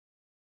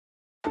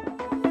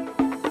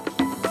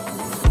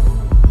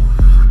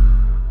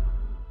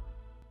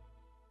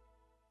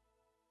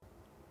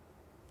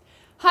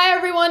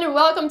everyone, and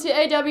welcome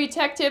to AW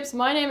Tech Tips.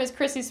 My name is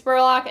Chrissy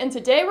Spurlock, and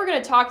today we're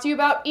going to talk to you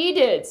about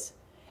EDIDs,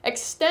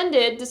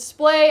 Extended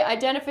Display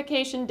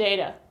Identification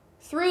Data,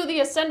 through the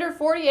Ascender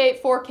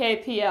 48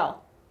 4K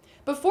PL.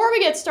 Before we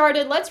get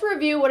started, let's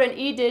review what an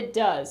EDID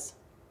does.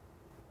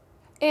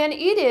 An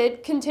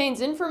EDID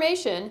contains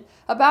information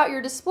about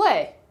your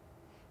display.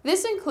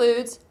 This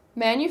includes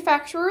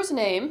manufacturer's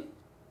name,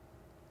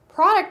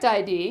 product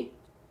ID,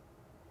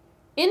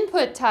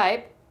 input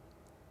type,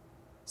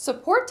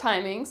 support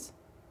timings,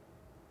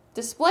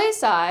 display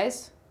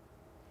size,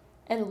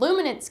 and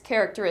luminance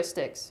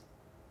characteristics.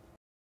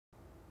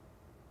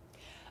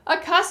 A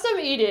custom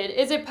EDID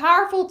is a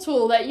powerful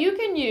tool that you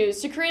can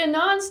use to create a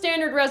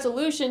non-standard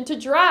resolution to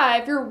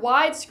drive your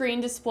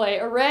widescreen display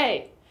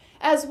array,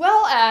 as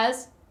well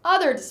as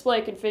other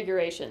display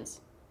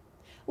configurations.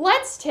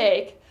 Let's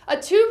take a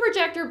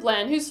 2-projector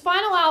blend whose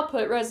final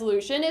output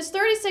resolution is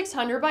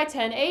 3600 by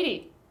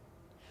 1080.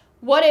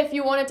 What if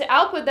you wanted to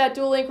output that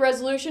dual link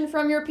resolution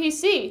from your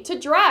PC to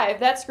drive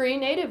that screen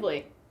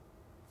natively?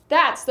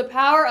 That's the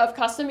power of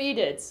custom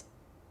EDIDs.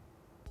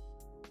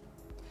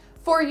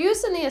 For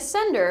use in the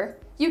Ascender,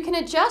 you can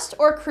adjust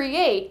or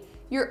create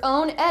your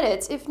own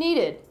edits if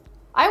needed.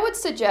 I would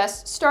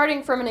suggest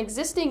starting from an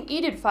existing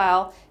EDID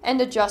file and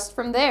adjust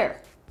from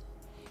there.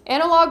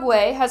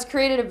 AnalogWay has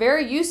created a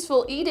very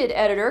useful EDID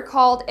editor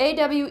called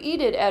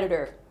EDID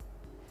Editor.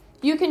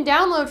 You can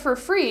download for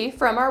free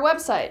from our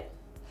website.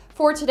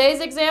 For today's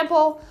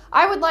example,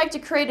 I would like to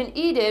create an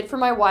EDID for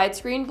my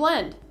widescreen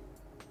blend.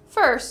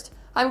 First,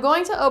 I'm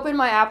going to open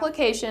my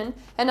application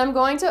and I'm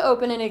going to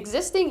open an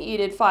existing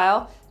EDID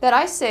file that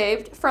I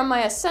saved from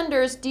my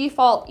Ascender's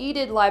default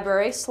EDID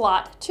library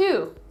slot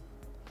 2,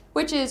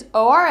 which is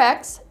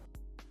ORX,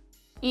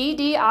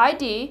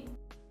 EDID,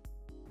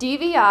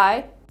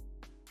 DVI,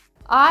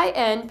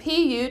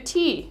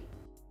 INPUT.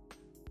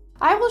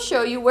 I will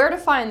show you where to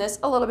find this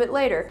a little bit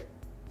later.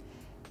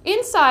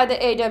 Inside the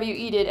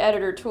EDID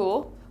Editor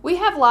tool, we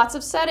have lots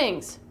of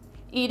settings: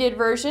 EDID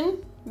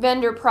version,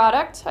 vendor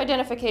product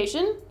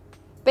identification,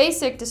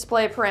 basic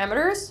display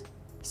parameters,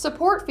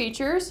 support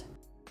features,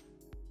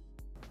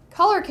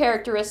 color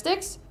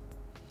characteristics,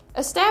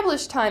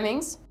 established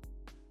timings,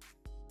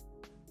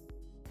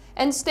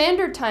 and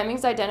standard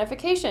timings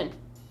identification.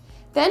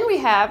 Then we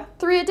have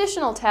 3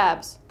 additional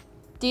tabs: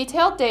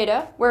 detailed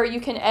data, where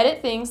you can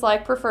edit things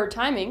like preferred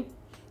timing.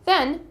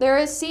 Then there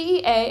is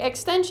CEA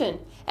extension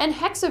and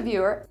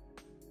Hexaviewer.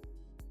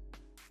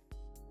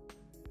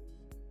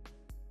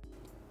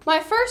 My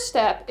first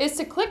step is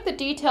to click the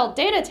Detailed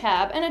Data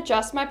tab and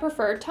adjust my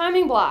preferred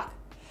timing block.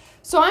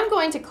 So I'm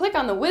going to click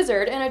on the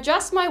wizard and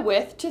adjust my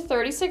width to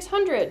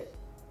 3600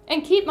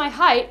 and keep my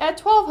height at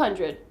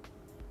 1200.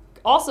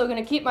 Also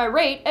going to keep my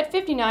rate at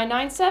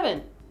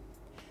 5997.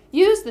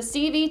 Use the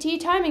CVT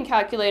timing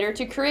calculator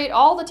to create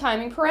all the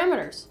timing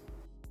parameters.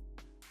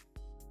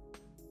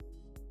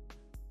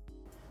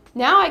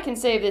 Now I can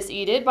save this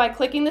EDID by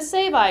clicking the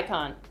Save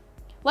icon.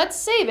 Let's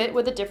save it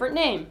with a different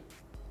name.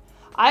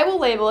 I will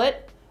label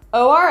it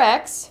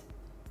ORX,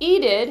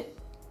 EDID,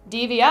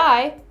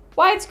 DVI,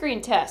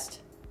 Widescreen Test.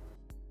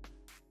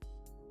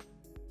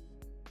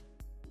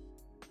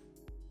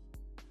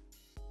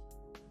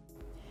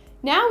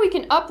 Now we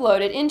can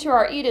upload it into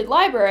our EDID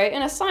library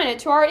and assign it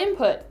to our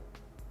input.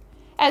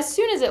 As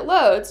soon as it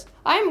loads,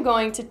 I am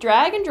going to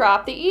drag and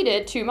drop the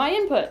EDID to my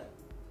input.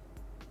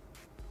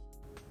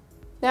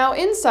 Now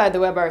inside the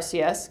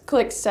WebRCS,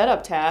 click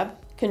Setup tab,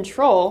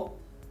 Control,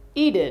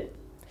 EDID.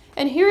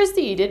 And here is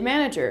the EDID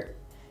Manager.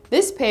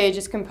 This page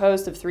is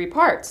composed of 3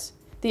 parts: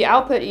 the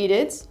output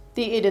EDIDs,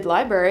 the EDID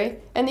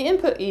library, and the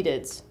input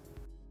EDIDs.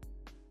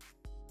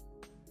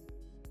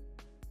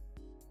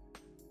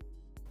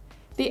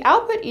 The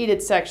output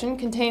EDID section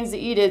contains the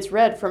EDIDs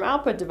read from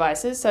output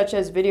devices such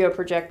as video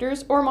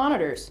projectors or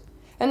monitors,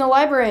 and the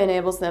library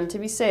enables them to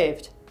be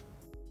saved.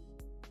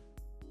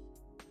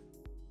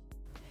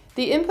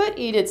 The input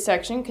EDID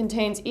section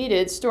contains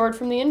EDIDs stored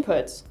from the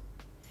inputs.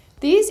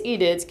 These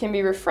EDIDs can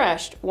be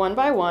refreshed one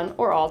by one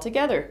or all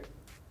together.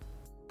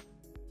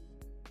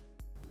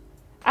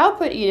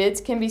 Output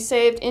EDIDs can be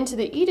saved into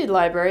the EDID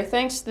library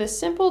thanks to this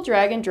simple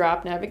drag and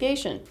drop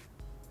navigation.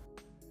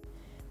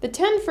 The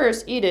 10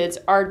 first EDIDs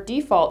are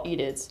default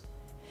EDIDs.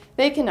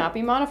 They cannot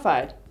be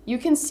modified. You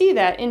can see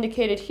that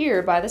indicated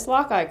here by this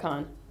lock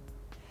icon.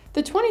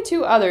 The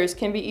 22 others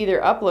can be either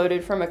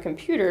uploaded from a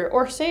computer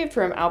or saved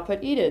from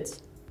output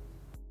EDIDs.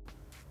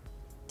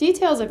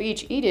 Details of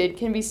each EDID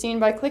can be seen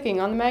by clicking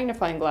on the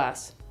magnifying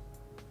glass.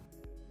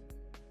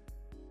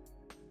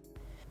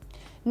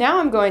 Now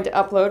I'm going to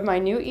upload my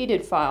new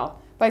EDID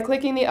file by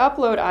clicking the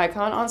upload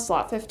icon on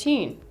slot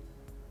 15.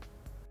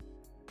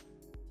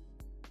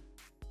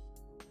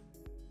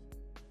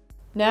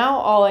 Now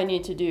all I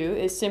need to do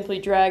is simply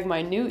drag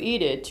my new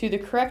EDID to the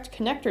correct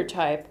connector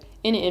type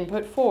in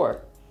input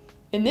 4,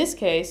 in this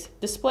case,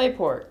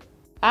 DisplayPort.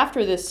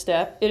 After this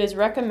step, it is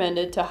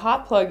recommended to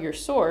hot plug your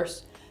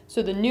source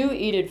so the new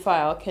EDID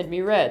file can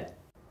be read.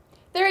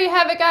 There you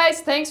have it,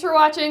 guys. Thanks for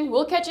watching.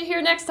 We'll catch you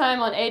here next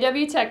time on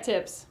AW Tech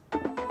Tips.